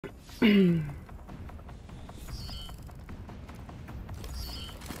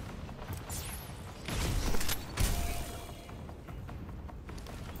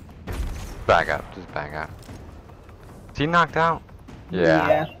Back up, just back up. Is he knocked out?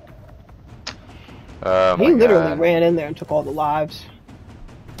 Yeah. Oh He my literally God. ran in there and took all the lives.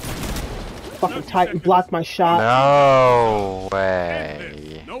 Fucking Titan blocked my shot. No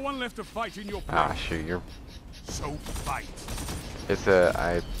way. No one left to fight in your place. Ah, shoot, you're. So fight. It's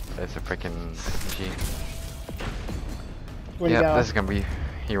a freaking G. Where'd he go? This is gonna be.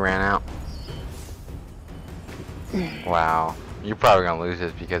 He ran out. Wow. You're probably gonna lose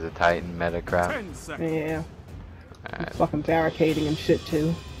this because of Titan meta crap. 10 seconds. Yeah. Fucking barricading and shit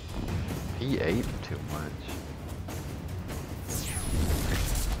too. He ate too much.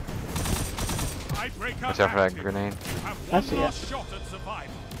 Watch out for that grenade. I see it. Shot at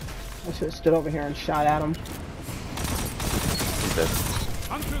survival. I should have stood over here and shot at him. He's dead.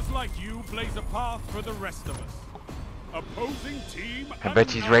 Hunters like you blaze a path for the rest of us. Opposing team. I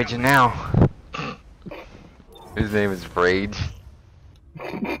bet he's raging now. His name is Rage.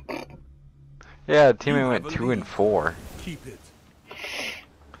 Yeah, teammate went 2 and 4. Keep it.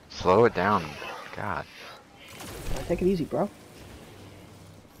 Slow it down. God. Take it easy, bro.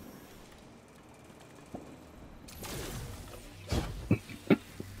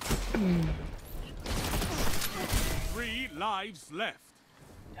 Three lives left.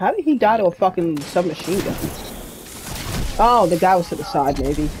 How did he die to a fucking submachine gun? Oh, the guy was to the side,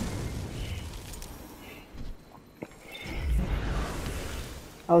 maybe.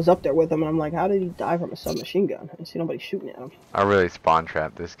 I was up there with him, and I'm like, how did he die from a submachine gun? I didn't see nobody shooting at him. I really spawn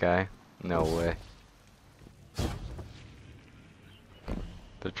trapped this guy. No way.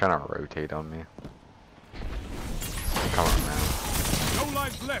 They're trying to rotate on me. Come on, man. No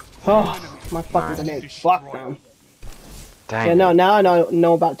lives left. Oh, my fucking Nice. grenade fucked down. Dang. Yeah, no, now I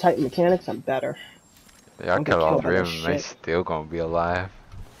know about Titan mechanics, I'm better. Yeah, I Don't get cut all killed by 3 of that them. They shit. still gonna be alive.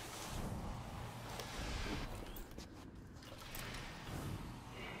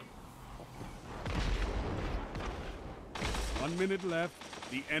 One minute left.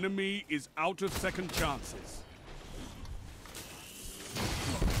 The enemy is out of second chances.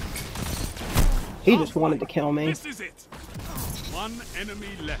 He just wanted to kill me. This is it. One enemy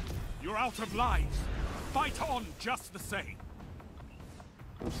left. You're out of lives. Fight on just the same.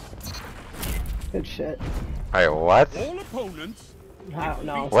 Good shit. Wait, what? All opponents. I don't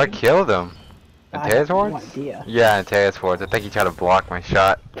know. What killed him? I have no Antaeus idea. Yeah, Antaeus Hordes. I think he tried to block my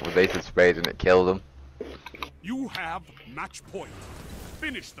shot with Ace of Spades and it killed him. You have match point.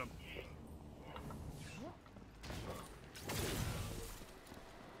 Finish them.